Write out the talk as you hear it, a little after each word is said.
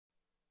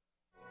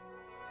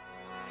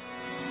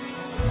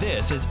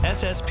This is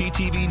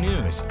SSPTV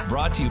News,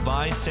 brought to you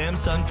by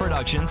Samsung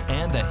Productions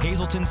and the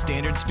Hazleton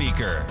Standard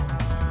Speaker.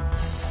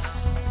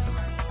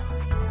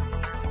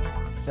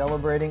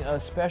 Celebrating a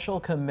special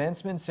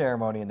commencement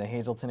ceremony in the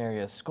Hazleton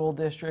Area School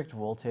District.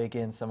 We'll take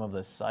in some of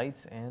the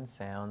sights and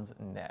sounds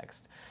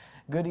next.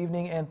 Good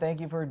evening and thank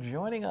you for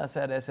joining us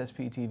at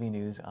SSPTV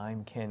News.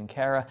 I'm Ken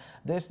Kara.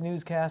 This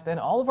newscast and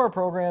all of our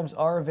programs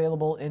are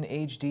available in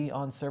HD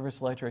on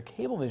Service Electric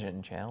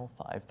Cablevision Channel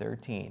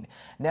 513.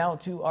 Now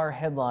to our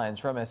headlines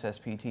from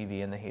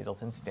SSPTV and the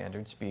Hazleton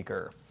Standard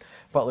Speaker.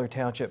 Butler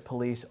Township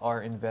Police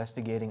are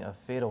investigating a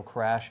fatal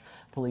crash.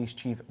 Police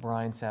Chief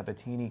Brian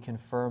Sabatini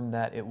confirmed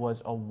that it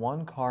was a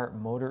one-car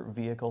motor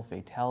vehicle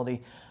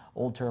fatality.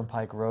 Old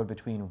Turnpike Road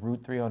between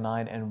Route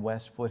 309 and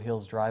West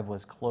Foothills Drive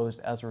was closed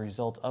as a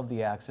result of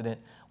the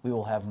accident. We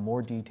will have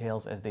more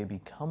details as they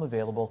become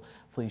available.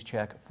 Please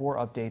check for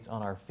updates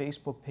on our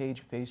Facebook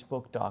page,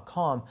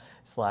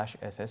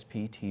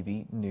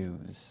 facebook.com/SSPTV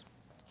News.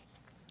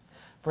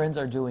 Friends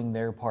are doing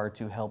their part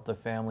to help the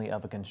family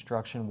of a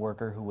construction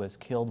worker who was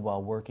killed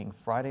while working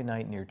Friday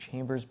night near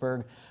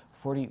Chambersburg.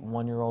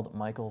 41-year-old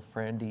Michael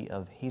Friendy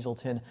of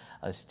Hazleton,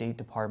 a State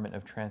Department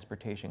of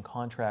Transportation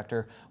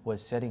contractor,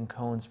 was setting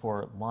cones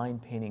for line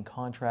painting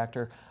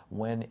contractor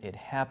when it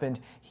happened.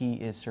 He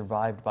is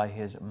survived by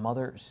his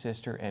mother,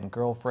 sister, and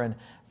girlfriend.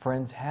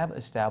 Friends have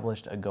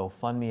established a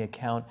GoFundMe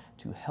account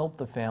to help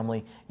the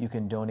family. You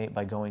can donate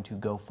by going to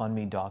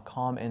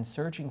GoFundMe.com and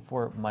searching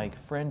for Mike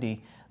Friendy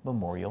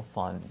Memorial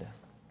Fund.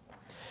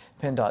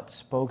 PennDOT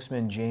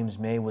spokesman James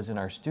May was in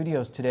our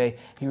studios today.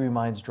 He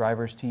reminds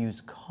drivers to use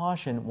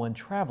caution when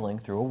traveling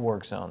through a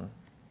work zone.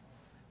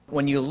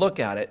 When you look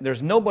at it,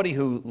 there's nobody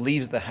who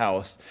leaves the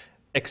house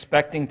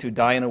expecting to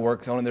die in a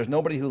work zone, and there's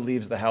nobody who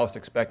leaves the house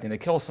expecting to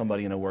kill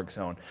somebody in a work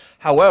zone.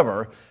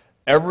 However,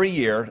 every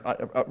year,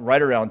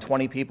 right around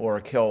 20 people are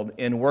killed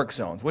in work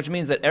zones, which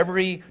means that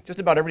just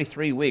about every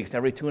 3 weeks,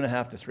 every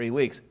 2.5 to 3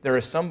 weeks, there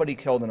is somebody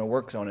killed in a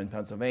work zone in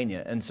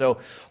Pennsylvania. And so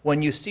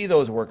when you see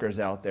those workers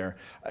out there,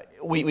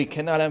 we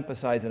cannot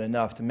emphasize it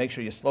enough to make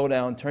sure you slow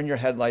down, turn your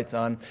headlights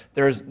on.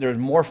 There's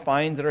more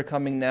fines that are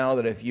coming now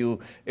that if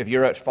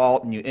you're at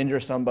fault and you injure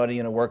somebody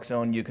in a work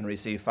zone, you can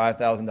receive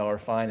 $5,000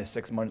 fine, a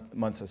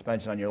 6-month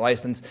suspension on your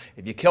license.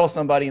 If you kill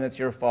somebody and it's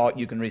your fault,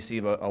 you can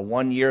receive a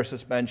 1-year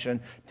suspension,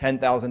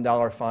 $10,000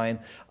 fine.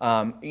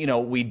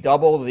 We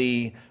double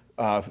the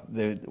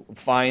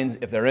fines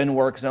if they're in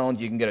work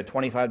zones. You can get a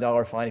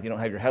 $25 fine if you don't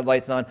have your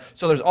headlights on.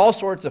 So there's all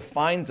sorts of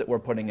fines that we're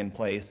putting in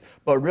place,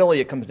 but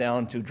really it comes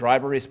down to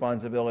driver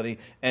responsibility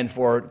and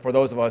for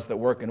those of us that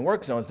work in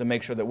work zones to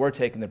make sure that we're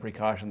taking the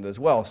precautions as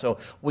well. So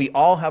we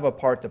all have a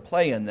part to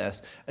play in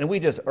this, and we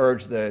just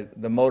urge the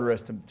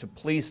motorists to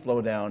please slow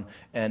down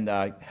and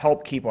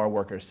help keep our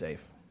workers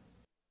safe.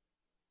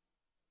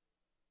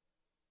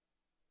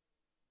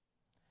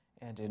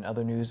 And in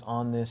other news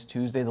on this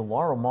Tuesday, the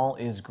Laurel Mall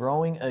is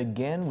growing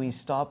again. We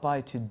stopped by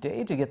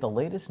today to get the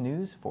latest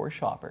news for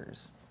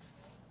shoppers.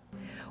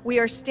 We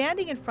are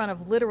standing in front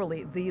of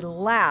literally the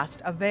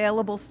last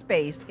available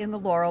space in the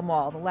Laurel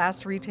Mall, the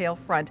last retail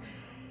front.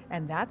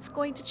 And that's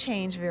going to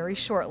change very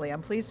shortly.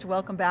 I'm pleased to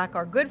welcome back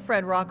our good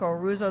friend Rocco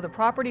Aruzzo, the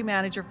property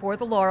manager for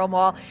the Laurel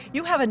Mall.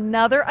 You have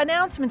another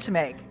announcement to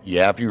make.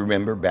 Yeah, if you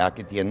remember back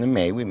at the end of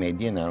May, we made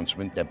the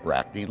announcement that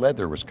Brackney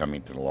Leather was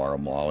coming to the Laurel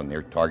Mall, and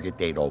their target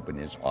date open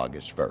is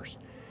August 1st.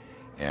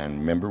 And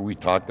remember, we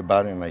talked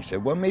about it, and I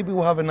said, well, maybe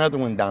we'll have another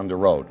one down the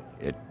road.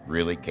 It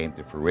really came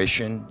to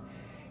fruition,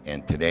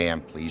 and today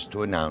I'm pleased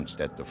to announce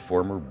that the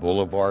former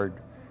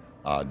Boulevard,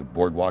 the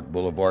Boardwalk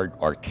Boulevard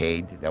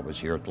arcade that was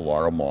here at the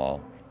Laurel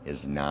Mall,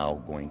 is now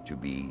going to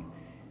be,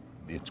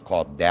 it's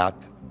called Dat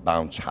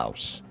Bounce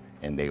House,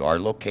 and they are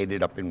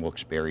located up in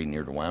Wilkes-Barre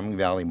near the Wyoming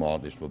Valley Mall.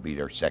 This will be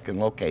their second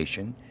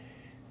location.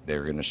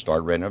 They're going to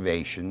start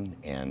renovation,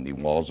 and the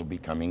walls will be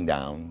coming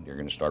down. They're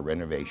going to start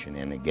renovation,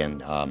 and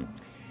again,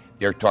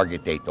 their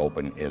target date to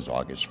open is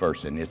August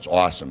 1st, and it's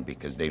awesome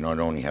because they not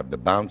only have the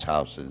bounce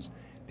houses,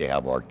 they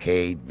have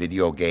arcade,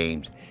 video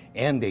games,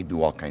 and they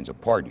do all kinds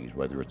of parties,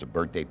 whether it's a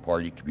birthday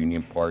party,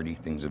 communion party,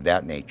 things of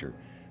that nature.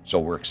 So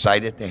we're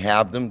excited to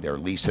have them. Their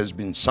lease has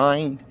been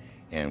signed,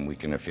 and we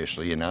can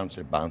officially announce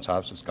that Bounce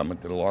House is coming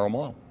to the Laurel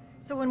Mall.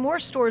 So when more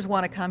stores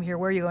want to come here,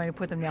 where are you going to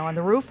put them now, on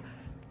the roof?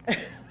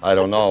 I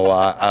don't know.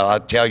 I'll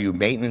tell you,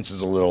 maintenance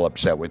is a little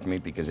upset with me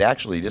because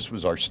actually this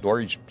was our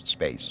storage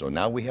space. So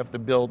now we have to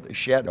build a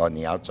shed on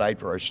the outside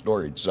for our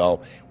storage.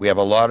 So we have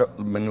a lot of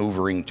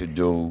maneuvering to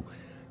do,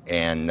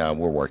 and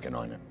we're working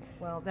on it.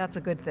 Well, that's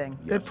a good thing.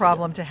 Yes, Good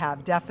problem to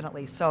have,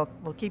 definitely. So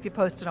we'll keep you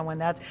posted on when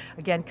that's,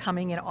 again,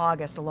 coming in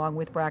August along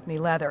with Brackney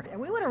Leather. And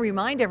we want to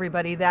remind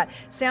everybody that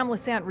Sam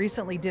Lassant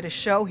recently did a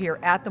show here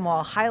at the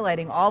mall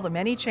highlighting all the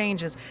many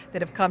changes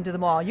that have come to the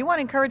mall. You want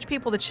to encourage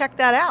people to check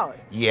that out.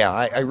 Yeah,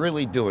 I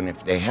really do. And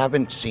if they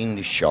haven't seen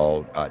the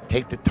show,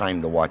 take the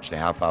time to watch the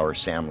half-hour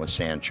Sam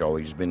Lassant show.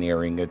 He's been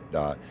airing it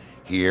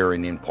here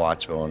and in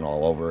Pottsville and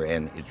all over.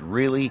 And it's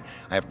really,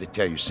 I have to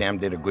tell you, Sam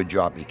did a good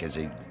job because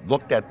he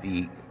looked at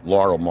the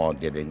Laurel Mall,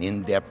 did an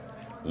in-depth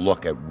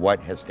look at what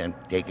has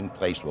taken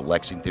place with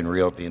Lexington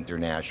Realty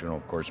International,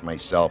 of course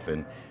myself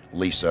and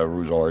Lisa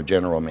Russo, our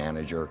general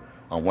manager,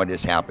 on what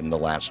has happened the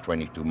last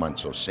 22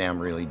 months. So Sam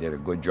really did a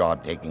good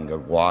job taking a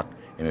walk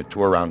and a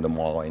tour around the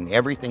mall and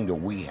everything that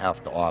we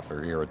have to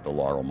offer here at the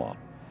Laurel Mall.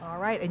 All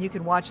right, and you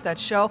can watch that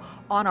show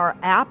on our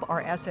app,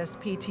 our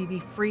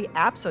SSPTV free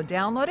app, so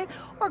download it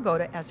or go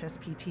to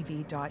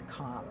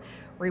ssptv.com.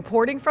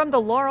 Reporting from the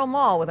Laurel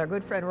Mall with our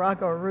good friend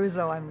Rocco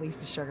Russo, I'm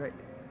Lisa Sugar.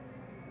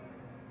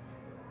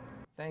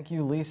 Thank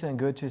you, Lisa, and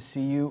good to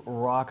see you,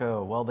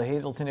 Rocco. Well, the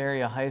Hazleton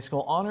Area High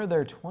School honored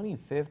their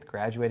 25th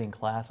graduating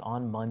class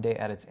on Monday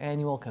at its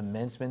annual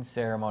commencement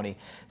ceremony.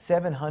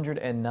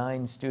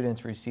 709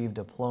 students received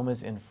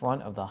diplomas in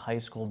front of the high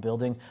school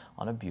building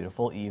on a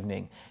beautiful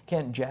evening.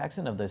 Kent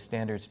Jackson of the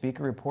Standard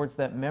Speaker reports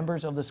that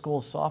members of the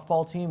school's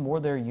softball team wore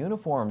their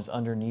uniforms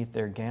underneath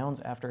their gowns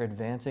after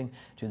advancing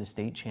to the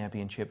state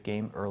championship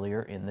game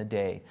earlier in the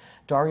day.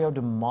 Dario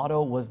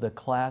D'Amato was the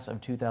class of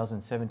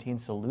 2017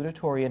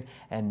 salutatorian,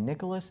 and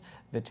Nicholas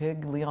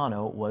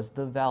Vitigliano was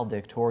the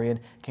valedictorian.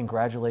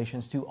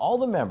 Congratulations to all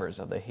the members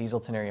of the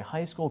Hazleton Area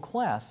High School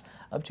class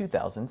of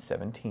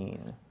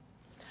 2017.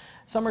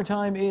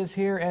 Summertime is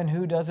here, and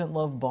who doesn't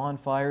love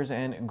bonfires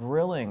and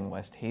grilling?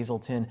 West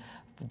Hazleton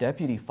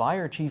Deputy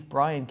Fire Chief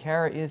Brian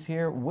Cara is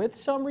here with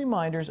some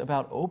reminders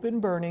about open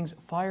burnings,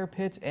 fire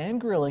pits,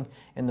 and grilling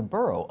in the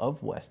borough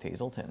of West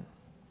Hazleton.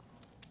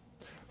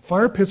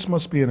 Fire pits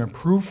must be an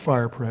approved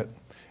fire pit.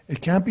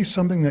 It can't be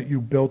something that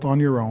you built on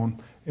your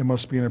own. It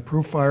must be an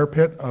approved fire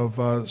pit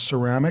of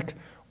ceramic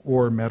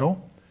or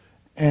metal,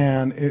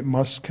 and it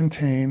must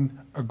contain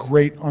a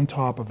grate on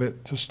top of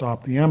it to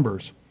stop the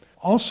embers.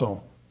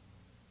 Also,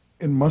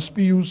 it must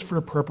be used for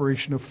the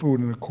preparation of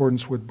food in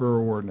accordance with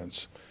borough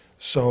ordinance.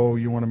 So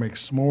you want to make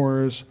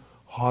s'mores,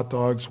 hot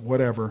dogs,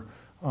 whatever.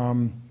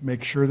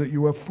 Make sure that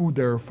you have food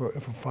there.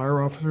 If a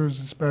fire officer is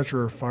dispatched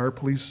or a fire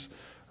police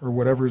or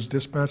whatever is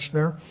dispatched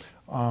there,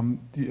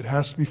 it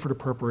has to be for the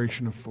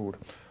preparation of food.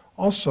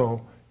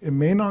 Also, it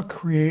may not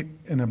create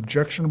an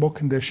objectionable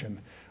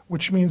condition,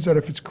 which means that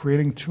if it's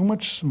creating too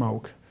much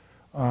smoke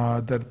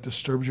that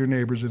disturbs your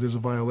neighbors, it is a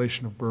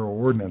violation of borough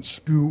ordinance.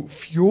 To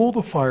fuel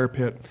the fire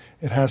pit,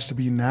 it has to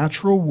be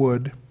natural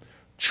wood,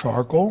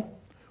 charcoal,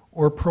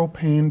 or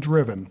propane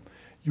driven.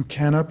 You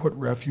cannot put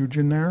refuge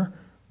in there,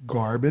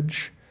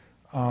 garbage,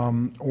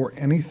 or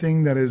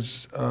anything that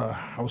is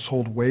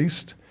household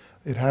waste.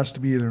 It has to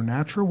be either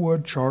natural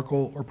wood,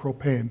 charcoal, or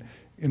propane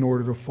in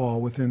order to fall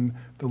within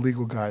the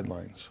legal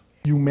guidelines.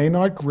 You may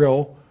not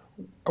grill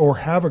or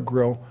have a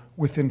grill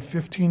within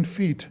 15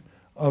 feet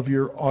of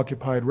your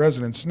occupied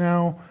residence.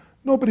 Now,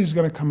 nobody's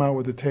going to come out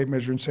with a tape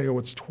measure and say, oh,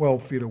 it's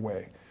 12 feet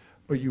away.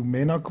 But you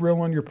may not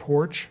grill on your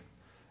porch,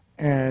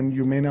 and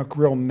you may not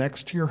grill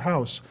next to your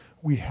house.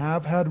 We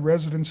have had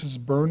residences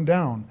burned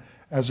down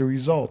as a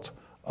result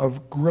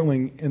of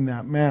grilling in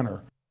that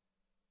manner.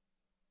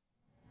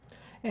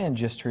 And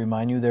just to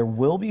remind you, there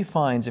will be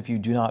fines if you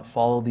do not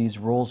follow these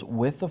rules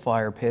with the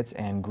fire pits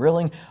and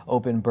grilling.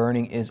 Open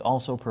burning is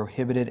also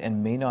prohibited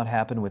and may not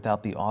happen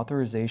without the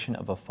authorization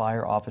of a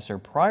fire officer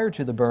prior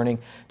to the burning.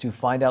 To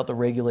find out the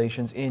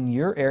regulations in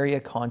your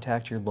area,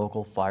 contact your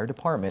local fire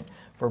department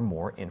for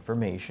more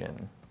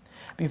information.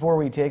 Before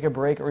we take a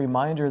break, a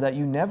reminder that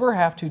you never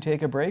have to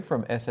take a break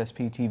from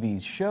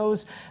SSPTV's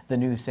shows. The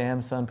new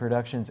Samsung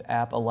Productions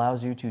app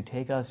allows you to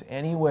take us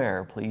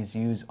anywhere. Please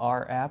use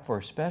our app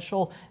for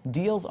special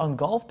deals on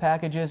golf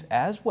packages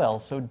as well,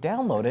 so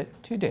download it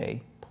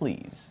today,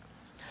 please.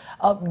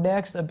 Up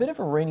next, a bit of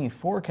a rainy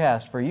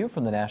forecast for you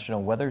from the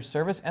National Weather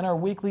Service and our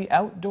weekly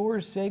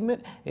outdoors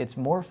segment. It's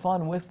more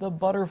fun with the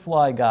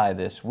butterfly guy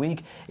this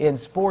week. In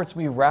sports,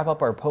 we wrap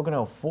up our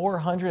Pocono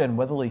 400 and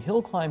Weatherly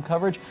Hill Climb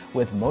coverage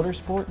with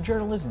motorsport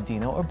journalist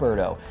Dino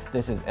Alberto.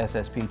 This is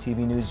SSP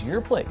TV News,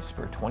 your place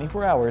for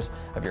 24 hours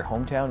of your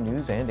hometown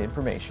news and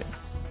information.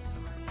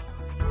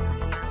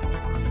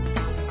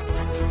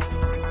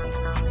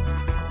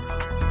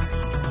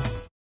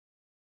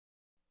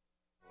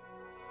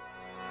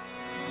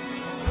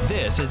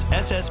 This is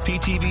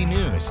SSPTV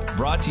News,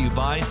 brought to you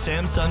by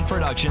Samsung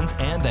Productions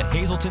and the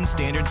Hazleton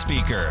Standard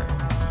Speaker.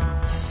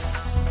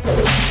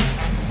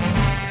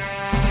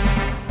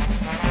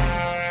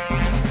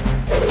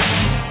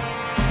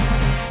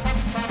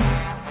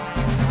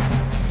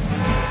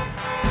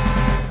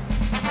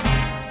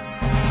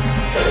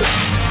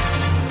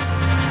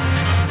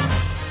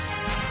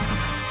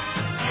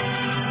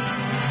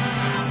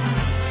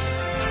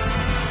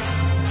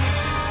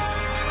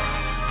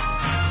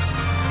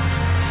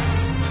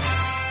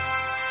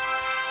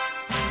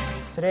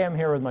 Today I'm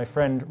here with my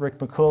friend Rick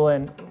McCullough.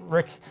 And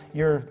Rick,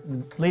 you're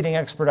leading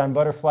expert on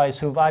butterflies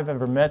who I've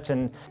ever met,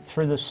 and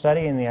through the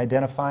study and the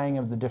identifying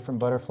of the different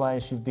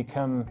butterflies, you've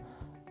become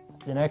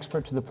an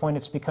expert to the point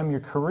it's become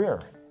your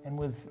career. And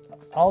with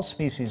all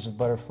species of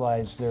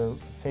butterflies, they're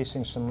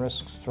facing some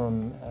risks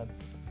from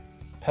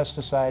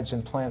pesticides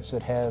and plants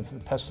that have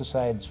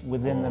pesticides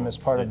within them as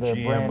part of their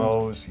brand.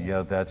 GMOs,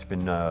 yeah, that's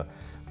been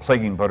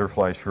plaguing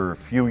butterflies for a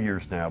few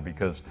years now,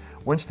 because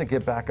once they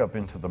get back up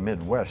into the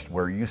Midwest,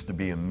 where it used to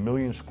be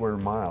 1,000,000 square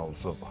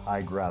miles of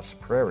high grass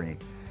prairie,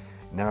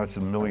 now it's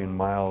 1,000,000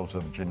 miles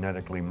of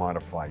genetically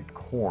modified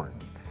corn.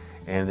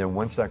 And then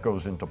once that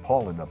goes into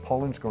pollen, the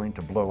pollen's going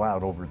to blow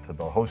out over to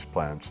the host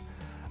plants,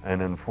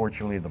 and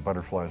unfortunately the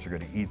butterflies are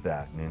going to eat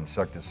that, and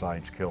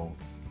insecticides kill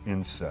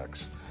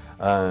insects.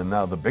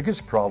 Now the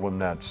biggest problem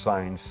that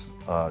scientists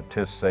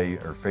say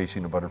are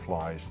facing the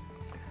butterflies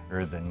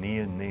are the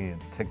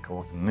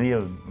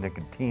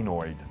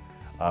neonicotinoid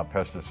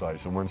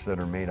pesticides, the ones that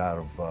are made out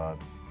of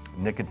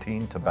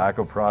nicotine,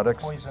 tobacco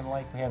products. Poison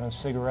like we have in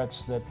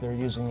cigarettes that they're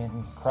using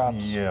in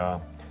crops. Yeah,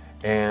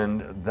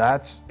 and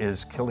that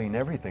is killing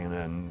everything,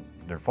 and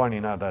they're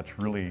finding out that's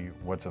really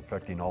what's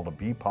affecting all the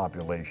bee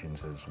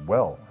populations as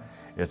well.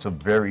 It's a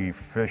very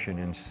efficient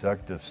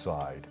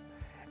insecticide,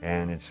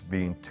 and it's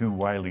being too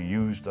widely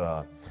used.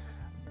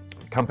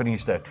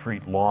 Companies that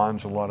treat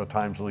lawns, a lot of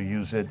times will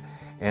use it.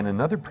 And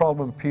another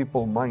problem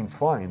people might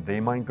find,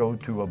 they might go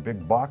to a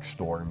big box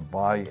store and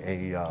buy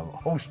a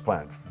host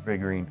plant,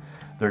 figuring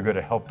they're going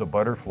to help the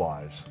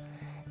butterflies.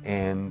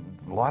 And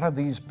a lot of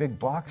these big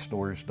box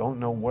stores don't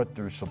know what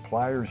their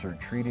suppliers are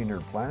treating their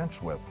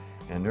plants with.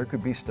 And there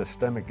could be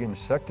systemic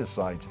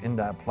insecticides in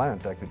that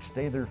plant that could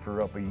stay there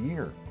for up a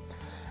year.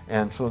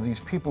 And so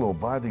these people will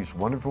buy these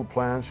wonderful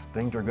plants,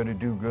 think they're going to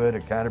do good,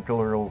 a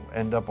caterpillar will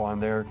end up on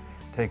there,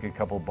 take a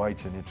couple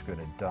bites, and it's going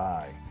to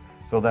die.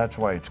 So that's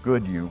why it's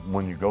good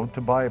when you go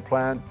to buy a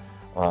plant,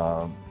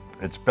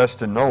 it's best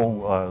to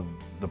know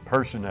the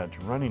person that's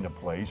running the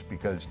place,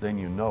 because then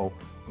you know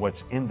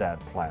what's in that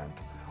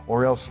plant,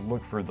 or else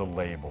look for the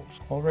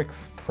labels. Well, Rick,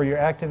 for your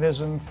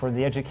activism, for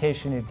the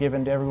education you've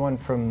given to everyone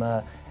from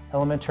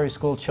elementary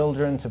school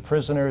children to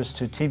prisoners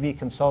to TV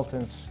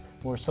consultants,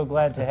 we're so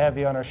glad to have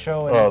you on our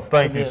show. And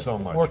thank you so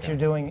much. Work you're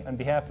doing on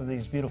behalf of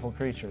these beautiful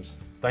creatures.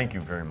 Thank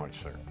you very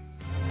much, sir.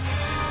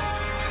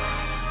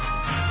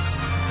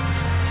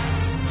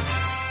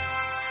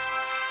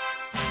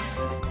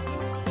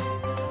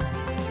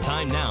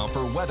 Time now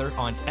for weather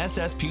on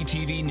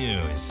SSPTV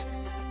News.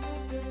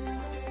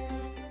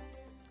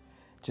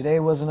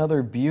 Today was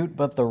another beaut,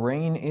 but the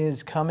rain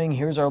is coming.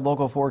 Here's our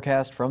local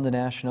forecast from the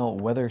National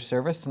Weather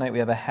Service. Tonight we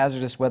have a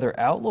hazardous weather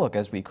outlook,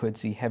 as we could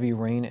see heavy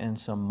rain and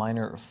some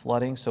minor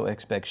flooding, so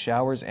expect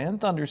showers and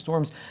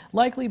thunderstorms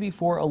likely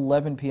before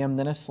 11 p.m.,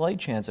 then a slight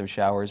chance of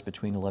showers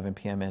between 11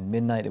 p.m. and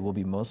midnight. It will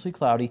be mostly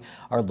cloudy.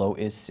 Our low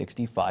is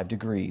 65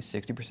 degrees,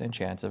 60%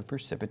 chance of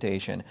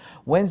precipitation.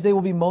 Wednesday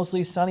will be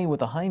mostly sunny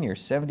with a high near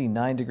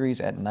 79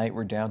 degrees. At night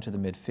we're down to the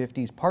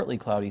mid-50s, partly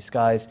cloudy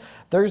skies.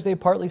 Thursday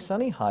partly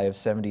sunny, high of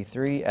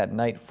 73. At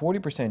night,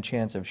 40%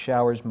 chance of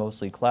showers,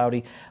 mostly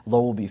cloudy.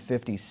 Low will be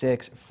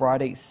 56.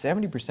 Friday,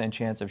 70%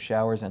 chance of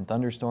showers and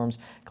thunderstorms,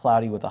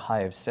 cloudy with a high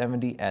of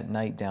 70. At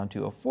night, down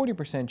to a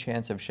 40%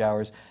 chance of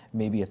showers,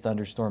 maybe a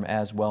thunderstorm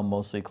as well,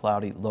 mostly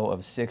cloudy, low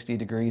of 60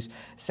 degrees.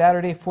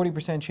 Saturday,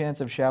 40% chance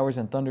of showers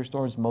and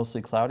thunderstorms,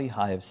 mostly cloudy,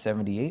 high of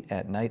 78.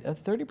 At night, a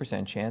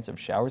 30% chance of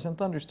showers and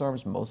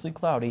thunderstorms, mostly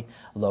cloudy,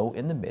 low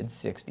in the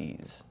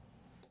mid-60s.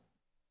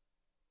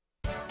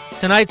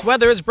 Tonight's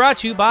weather is brought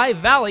to you by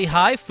Valley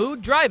High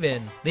Food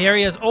Drive-In, the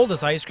area's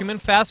oldest ice cream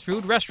and fast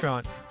food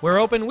restaurant. We're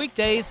open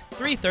weekdays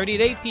 3:30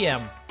 to 8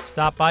 p.m.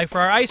 Stop by for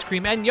our ice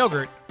cream and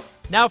yogurt,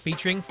 now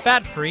featuring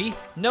fat-free,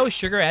 no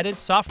sugar-added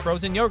soft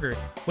frozen yogurt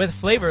with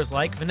flavors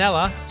like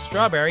vanilla,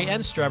 strawberry,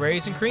 and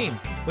strawberries and cream.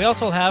 We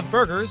also have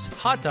burgers,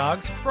 hot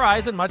dogs,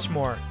 fries, and much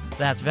more.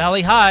 That's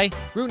Valley High,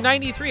 Route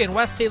 93 in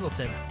West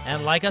Hazleton,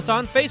 and like us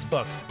on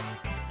Facebook.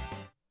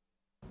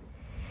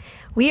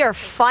 We are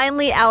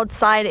finally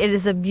outside. It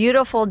is a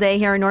beautiful day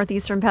here in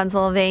northeastern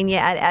Pennsylvania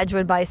at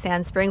Edgewood by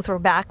Sand Springs. We're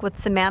back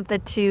with Samantha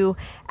to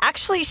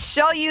actually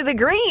show you the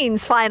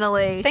greens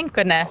finally. Thank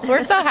goodness.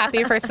 We're so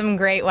happy for some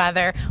great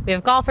weather. We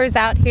have golfers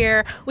out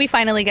here. We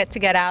finally get to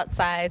get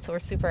outside, so we're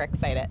super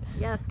excited.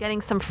 Yes, getting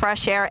some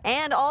fresh air,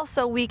 and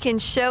also we can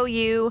show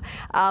you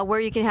where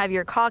you can have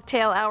your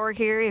cocktail hour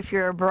here if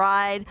you're a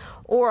bride,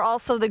 or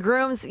also the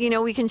grooms. You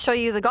know, we can show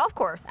you the golf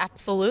course.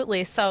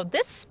 Absolutely. So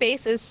this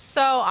space is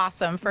so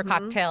awesome for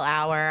cocktail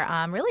hour,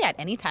 really at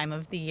any time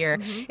of the year.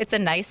 It's a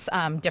nice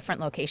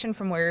different location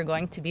from where you're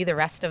going to be the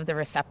rest of the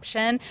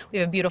reception. We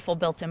have a beautiful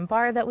built-in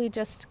bar that we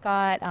just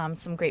got,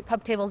 some great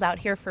pub tables out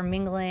here for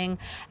mingling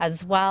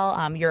as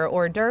well. Your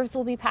hors d'oeuvres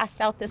will be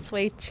passed out this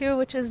way too,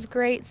 which is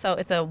great. So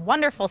it's a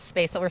wonderful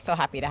space that we're so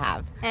happy to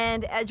have.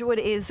 And Edgewood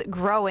is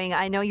growing.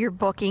 I know you're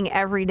booking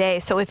every day.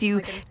 So if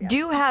you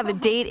do have a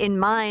date in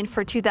mind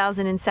for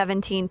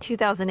 2017,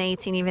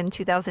 2018, even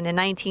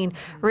 2019,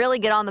 really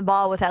get on the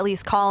ball with at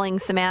least calling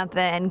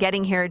Samantha and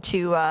getting here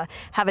to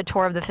have a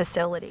tour of the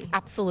facility.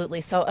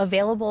 Absolutely. So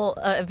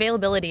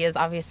availability is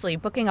obviously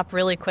booking up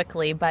really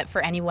quickly, but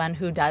for anyone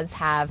who does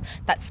have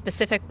that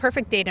specific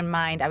perfect date in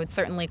mind, I would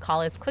certainly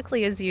call as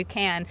quickly as you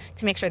can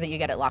to make sure that you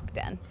get it locked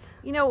in.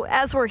 You know,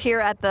 as we're here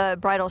at the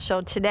bridal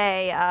show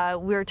today,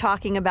 we're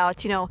talking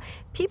about,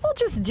 people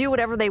just do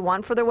whatever they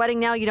want for their wedding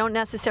now. You don't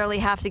necessarily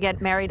have to get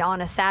married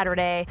on a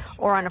Saturday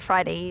or on a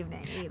Friday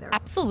evening either.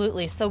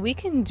 Absolutely. So we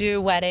can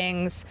do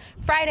weddings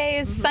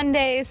Fridays,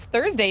 Sundays,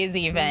 Thursdays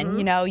even.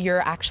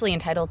 You're actually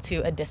entitled to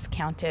a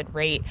discounted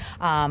rate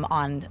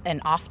on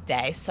an off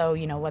day. So,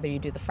 whether you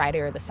do the Friday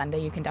or the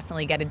Sunday, you can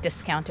definitely get a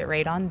discounted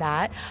rate on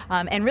that.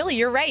 And really,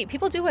 you're right.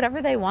 People do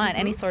whatever they want,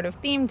 any sort of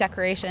theme,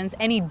 decorations,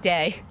 any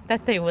day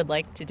that they would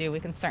like to do. We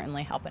can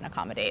certainly help and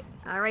accommodate.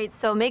 All right.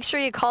 So make sure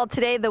you call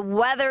today. The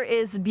weather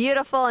is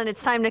beautiful, and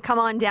it's time to come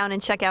on down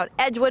and check out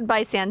Edgewood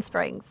by Sand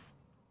Springs.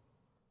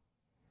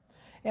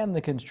 And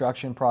the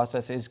construction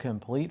process is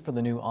complete for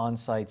the new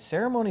on-site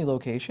ceremony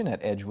location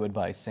at Edgewood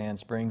by Sand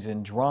Springs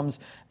in Drums.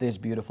 This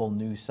beautiful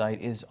new site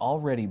is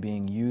already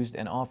being used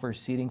and offers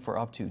seating for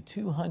up to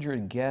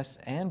 200 guests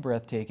and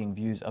breathtaking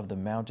views of the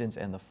mountains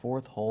and the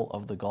fourth hole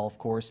of the golf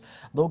course.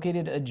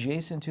 Located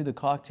adjacent to the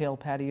cocktail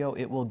patio,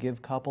 it will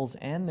give couples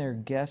and their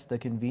guests the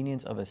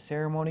convenience of a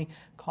ceremony,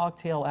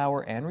 cocktail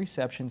hour, and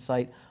reception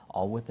site,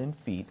 all within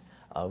feet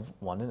of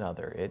one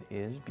another. It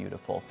is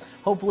beautiful.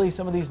 Hopefully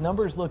some of these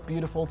numbers look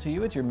beautiful to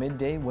you. It's your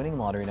midday winning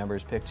lottery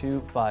numbers. Pick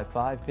 2, 5,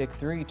 5, pick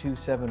 3,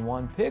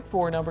 271, pick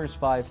 4 numbers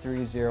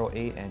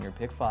 5308, and your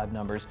pick 5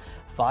 numbers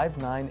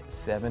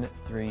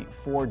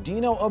 59734.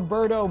 Dino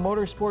Alberto,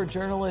 motorsport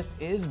journalist,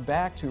 is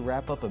back to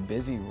wrap up a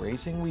busy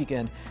racing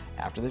weekend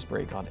after this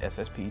break on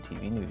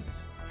SSPTV News.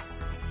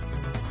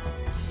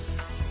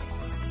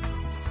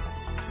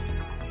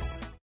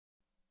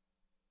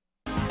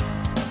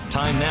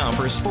 Time now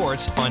for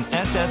sports on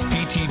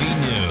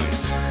SSPTV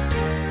News.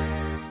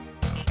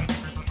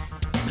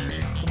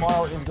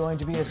 Tomorrow is going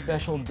to be a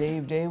special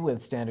Dave Day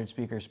with Standard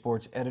Speaker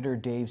sports editor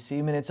Dave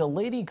Seaman. It's a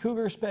Lady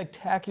Cougar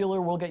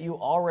spectacular. We'll get you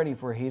all ready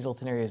for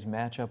Hazleton area's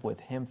matchup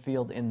with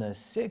Hempfield in the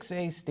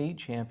 6A state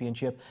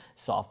championship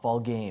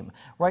softball game.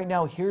 Right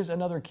now, here's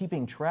another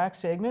Keeping Track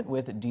segment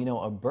with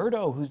Dino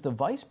Alberto, who's the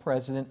vice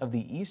president of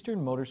the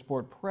Eastern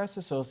Motorsport Press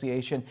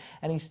Association.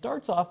 And he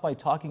starts off by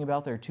talking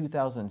about their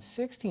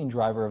 2016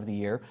 Driver of the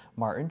Year,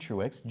 Martin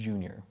Truex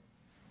Jr.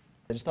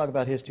 Just talk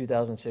about his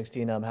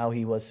 2016, how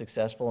he was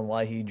successful and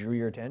why he drew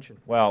your attention.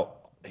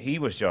 Well, he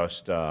was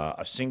just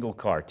a single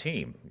car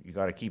team. You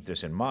got to keep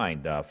this in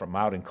mind. From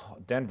out in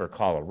Denver,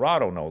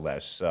 Colorado, no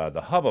less. The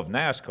hub of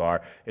NASCAR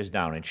is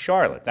down in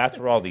Charlotte. That's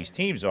where all these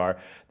teams are.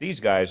 These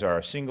guys are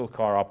a single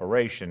car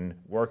operation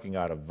working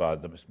out of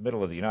the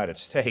middle of the United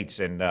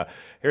States. And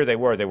here they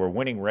were. They were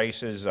winning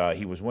races.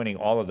 He was winning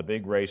all of the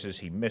big races.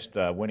 He missed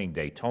winning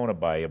Daytona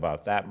by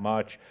about that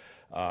much.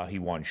 He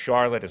won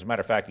Charlotte. As a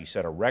matter of fact, he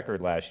set a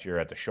record last year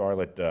at the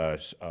Charlotte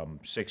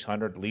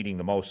 600, leading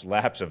the most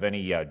laps of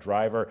any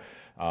driver.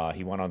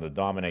 He went on to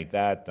dominate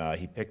that.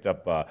 He picked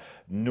up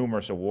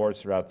numerous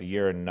awards throughout the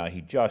year, and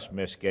he just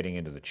missed getting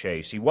into the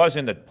chase. He was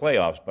in the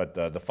playoffs, but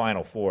the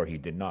Final Four he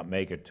did not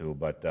make it to.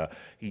 But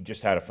he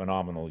just had a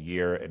phenomenal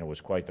year, and it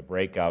was quite the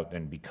breakout.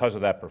 And because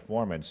of that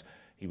performance,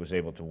 he was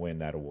able to win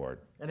that award.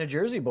 And a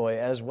Jersey boy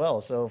as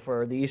well. So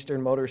for the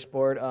Eastern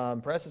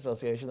Motorsport Press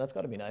Association, that's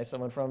got to be nice.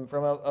 Someone from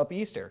up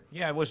Easter.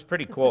 Yeah, it was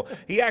pretty cool.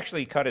 He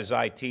actually cut his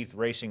eye teeth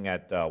racing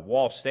at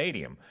Wall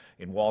Stadium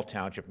in Wall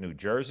Township, New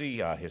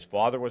Jersey. His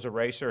father was a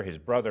racer. His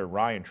brother,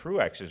 Ryan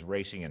Truex, is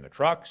racing in the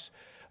trucks.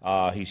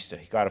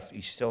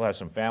 He still has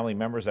some family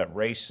members that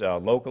race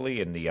locally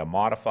in the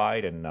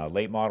modified and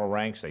late model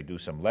ranks. They do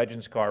some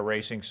Legends car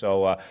racing,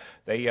 so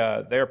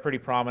they're pretty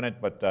prominent,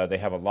 but they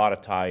have a lot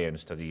of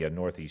tie-ins to the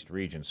Northeast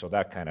region, so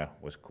that kind of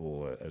was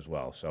cool as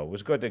well. So it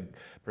was good to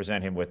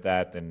present him with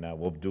that, and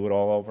we'll do it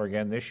all over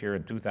again this year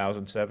in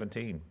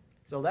 2017.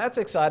 So that's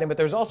exciting, but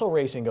there's also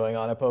racing going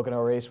on at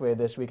Pocono Raceway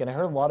this week, and I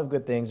heard a lot of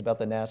good things about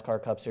the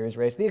NASCAR Cup Series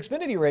race, the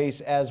Xfinity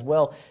race as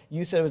well.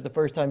 You said it was the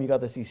first time you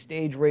got to see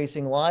stage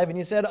racing live, and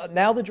you said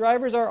now the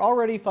drivers are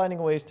already finding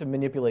ways to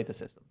manipulate the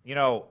system. You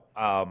know,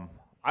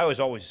 I was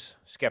always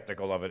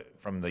skeptical of it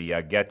from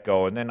the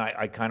get-go, and then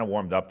I kind of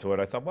warmed up to it.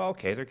 I thought, well,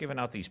 okay, they're giving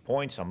out these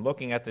points. I'm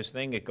looking at this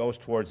thing. It goes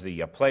towards the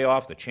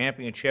playoff, the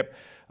championship.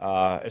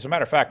 As a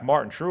matter of fact,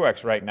 Martin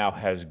Truex right now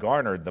has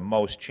garnered the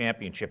most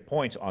championship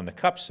points on the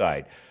Cup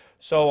side.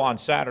 So on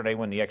Saturday,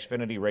 when the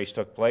Xfinity race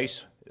took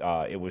place,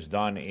 it was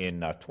done in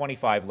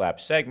 25-lap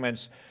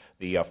segments,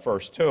 the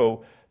first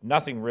two.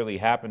 Nothing really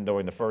happened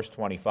during the first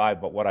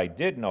 25, but what I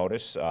did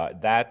notice,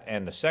 that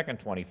and the second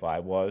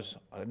 25, was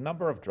a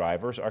number of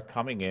drivers are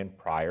coming in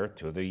prior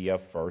to the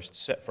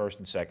first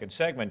and second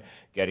segment,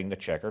 getting the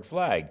checkered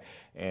flag.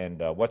 And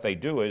what they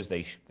do is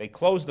they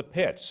close the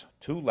pits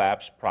 2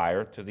 laps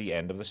prior to the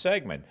end of the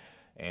segment.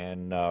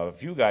 And a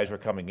few guys were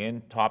coming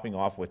in, topping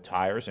off with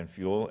tires and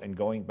fuel, and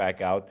going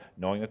back out,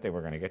 knowing that they were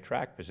going to get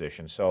track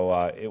position. So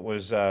it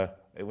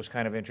was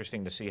kind of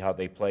interesting to see how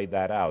they played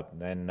that out.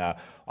 And then,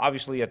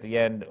 obviously, at the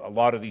end, a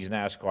lot of these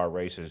NASCAR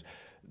races,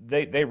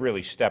 they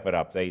really step it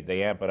up.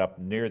 They amp it up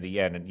near the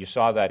end. And you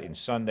saw that in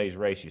Sunday's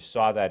race. You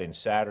saw that in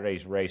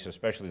Saturday's race,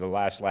 especially the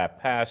last lap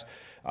pass.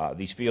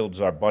 these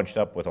fields are bunched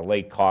up with a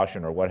late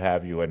caution or what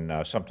have you,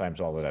 and sometimes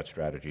all of that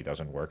strategy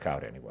doesn't work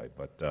out anyway.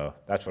 But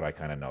that's what I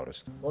kind of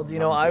noticed. Well, you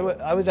know,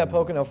 I was at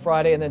Pocono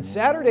Friday, and then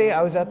Saturday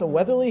I was at the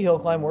Weatherly Hill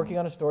Climb working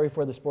on a story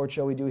for the sports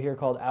show we do here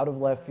called Out of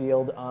Left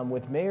Field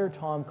with Mayor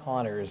Tom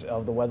Connors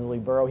of the Weatherly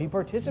Borough. He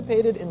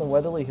participated in the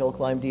Weatherly Hill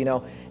Climb,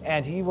 Dino,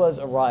 and he was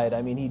a riot.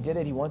 I mean, he did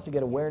it. He wants to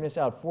get awareness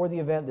out for the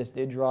event. This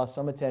did draw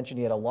some attention.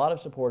 He had a lot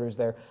of supporters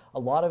there, a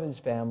lot of his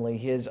family.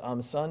 His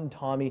son,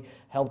 Tommy,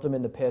 helped him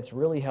in the pits,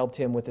 really helped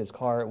him with his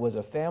car. It was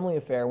a family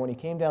affair. When he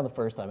came down the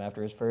first time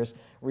after his first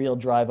real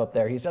drive up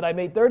there, he said, I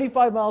made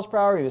 35 miles per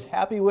hour. He was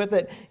happy with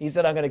it. He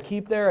said, I'm going to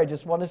keep there. I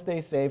just want to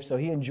stay safe. So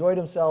he enjoyed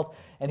himself.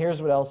 And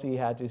here's what else he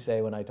had to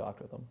say when I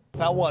talked with him.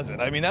 How was it?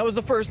 I mean, that was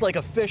the first like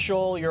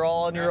official, you're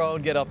all on your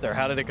own, get up there.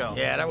 How did it go?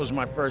 Yeah, that was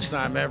my first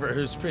time ever. It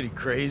was pretty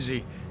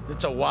crazy.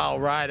 It's a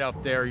wild ride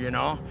up there, you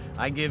know.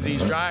 I give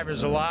these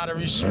drivers a lot of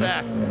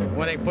respect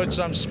when they put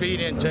some speed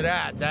into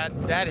that.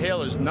 That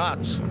hill is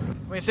nuts.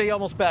 When you say you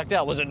almost backed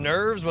out, was it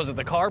nerves? Was it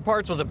the car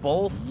parts? Was it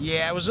both?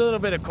 Yeah, it was a little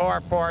bit of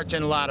car parts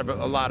and a lot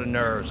of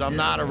nerves. I'm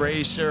not a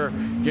racer,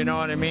 you know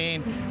what I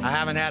mean? I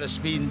haven't had a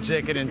speeding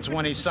ticket in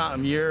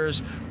 20-something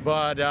years,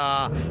 but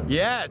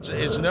yeah,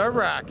 it's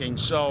nerve-wracking.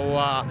 So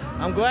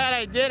I'm glad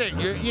I did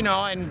it. You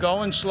know, and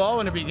going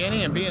slow in the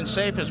beginning and being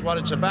safe is what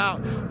it's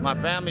about. My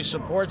family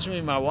supports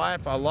me, my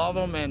wife, I love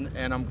them,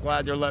 and I'm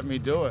glad they're letting me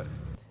do it.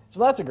 So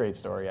that's a great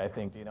story, I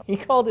think, Dino. He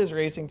called his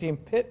racing team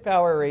Pit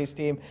Power Race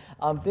Team.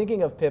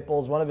 Thinking of pit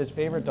bulls, one of his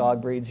favorite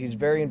dog breeds. He's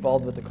very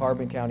involved with the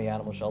Carbon County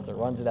Animal Shelter,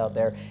 runs it out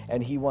there,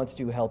 and he wants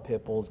to help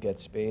pit bulls get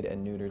spayed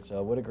and neutered.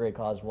 So what a great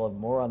cause. We'll have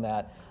more on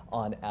that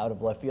on Out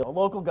of Left Field. A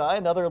local guy,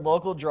 another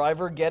local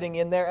driver getting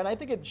in there, and I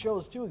think it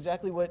shows too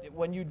exactly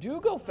when you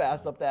do go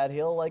fast up that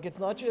hill, like it's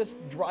not just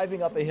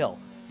driving up a hill.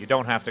 You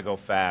don't have to go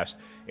fast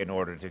in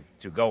order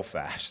to go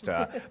fast,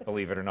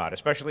 believe it or not,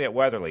 especially at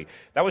Weatherly.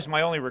 That was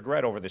my only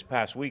regret over this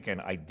past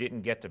weekend. I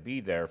didn't get to be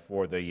there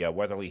for the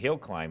Weatherly Hill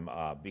Climb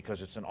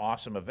because it's an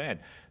awesome event.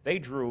 They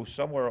drew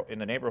somewhere in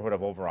the neighborhood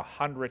of over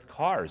 100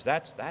 cars.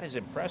 That is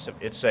impressive.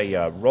 It's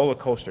a roller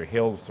coaster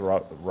hill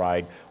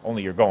ride,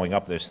 only you're going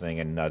up this thing,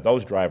 and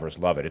those drivers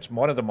love it. It's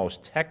one of the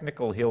most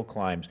technical hill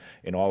climbs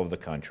in all of the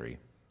country.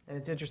 And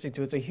it's interesting,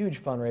 too. It's a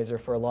huge fundraiser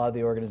for a lot of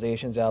the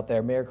organizations out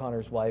there. Mayor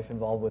Connor's wife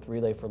involved with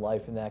Relay for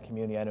Life in that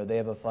community. I know they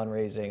have a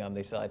fundraising.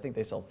 I think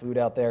they sell food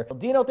out there. Well,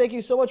 Dino, thank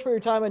you so much for your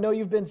time. I know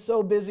you've been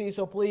so busy,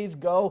 so please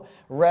go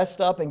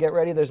rest up and get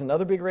ready. There's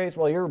another big race.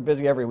 Well, you're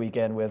busy every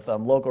weekend with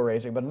local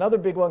racing, but another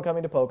big one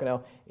coming to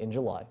Pocono in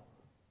July.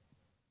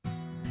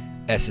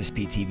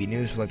 SSPTV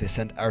News would like to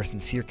send our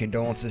sincere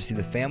condolences to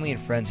the family and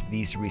friends of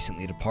these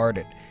recently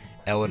departed.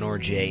 Eleanor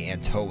J.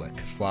 Antolik,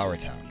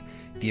 Flowertown.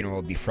 Funeral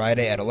will be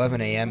Friday at 11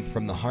 a.m.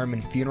 from the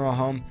Harmon Funeral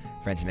Home.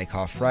 Friends may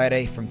call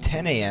Friday from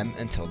 10 a.m.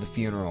 until the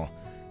funeral.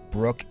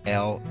 Brooke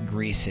L.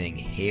 Greasing,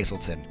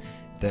 Hazleton.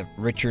 The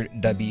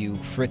Richard W.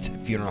 Fritz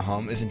Funeral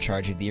Home is in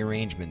charge of the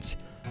arrangements.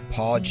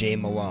 Paul J.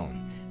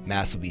 Malone.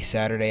 Mass will be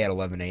Saturday at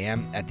 11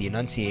 a.m. at the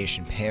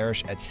Annunciation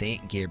Parish at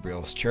St.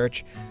 Gabriel's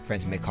Church.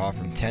 Friends may call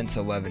from 10 to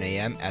 11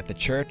 a.m. at the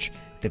church.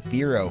 The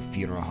Firo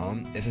Funeral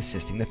Home is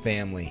assisting the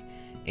family.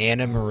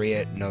 Anna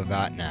Maria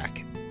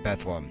Novotnak,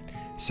 Bethlehem.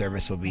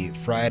 Service will be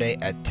Friday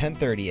at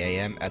 10:30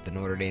 a.m. at the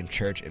Notre Dame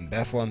Church in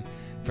Bethlehem.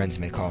 Friends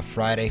may call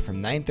Friday from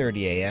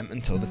 9:30 a.m.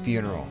 until the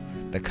funeral.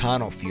 The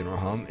Connell Funeral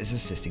Home is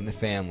assisting the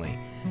family.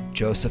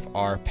 Joseph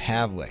R.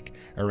 Pavlik.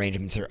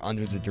 Arrangements are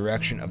under the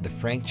direction of the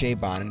Frank J.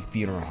 Bonin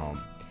Funeral Home.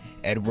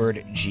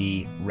 Edward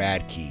G.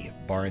 Radke,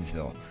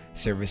 Barnesville.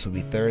 Service will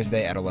be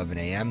Thursday at 11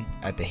 a.m.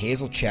 at the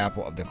Hazel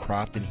Chapel of the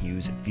Crofton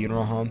Hughes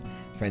Funeral Home.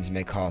 Friends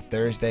may call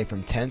Thursday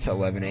from 10 to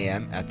 11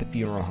 a.m. at the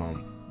funeral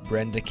home.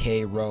 Brenda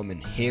K.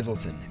 Roman,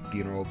 Hazleton.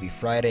 Funeral will be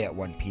Friday at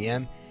 1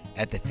 p.m.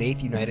 at the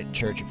Faith United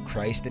Church of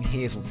Christ in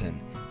Hazleton.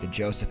 The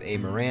Joseph A.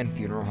 Moran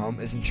Funeral Home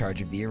is in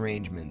charge of the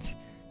arrangements.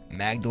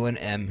 Magdalene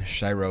M.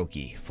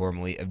 Shiroki,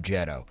 formerly of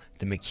Jetto.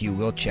 The McHugh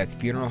Wilczek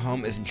Funeral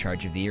Home is in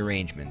charge of the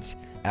arrangements.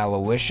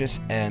 Aloysius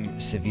M.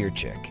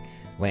 Severchik,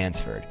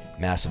 Lansford.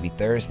 Mass will be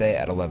Thursday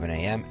at 11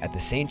 a.m. at the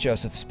St.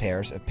 Joseph's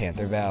Parish of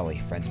Panther Valley.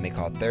 Friends may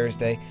call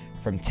Thursday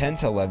from 10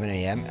 to 11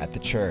 a.m. at the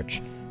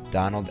church.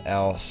 Donald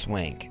L.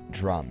 Swank,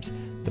 drums.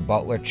 The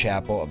Butler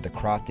Chapel of the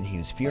Crofton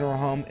Hughes Funeral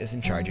Home is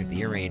in charge of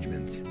the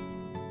arrangements.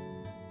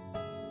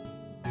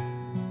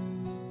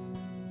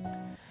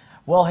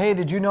 Well, hey,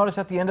 did you notice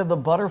at the end of the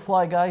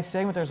Butterfly Guy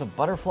segment, there's a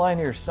butterfly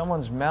near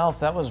someone's mouth?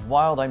 That was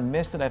wild. I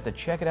missed it. I have to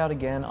check it out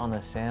again on the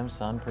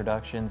Samsung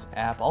Productions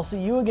app. I'll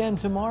see you again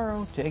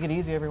tomorrow. Take it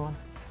easy, everyone.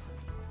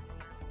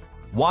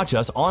 Watch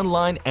us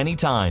online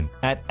anytime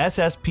at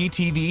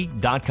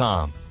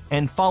ssptv.com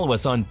and follow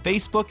us on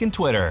Facebook and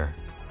Twitter.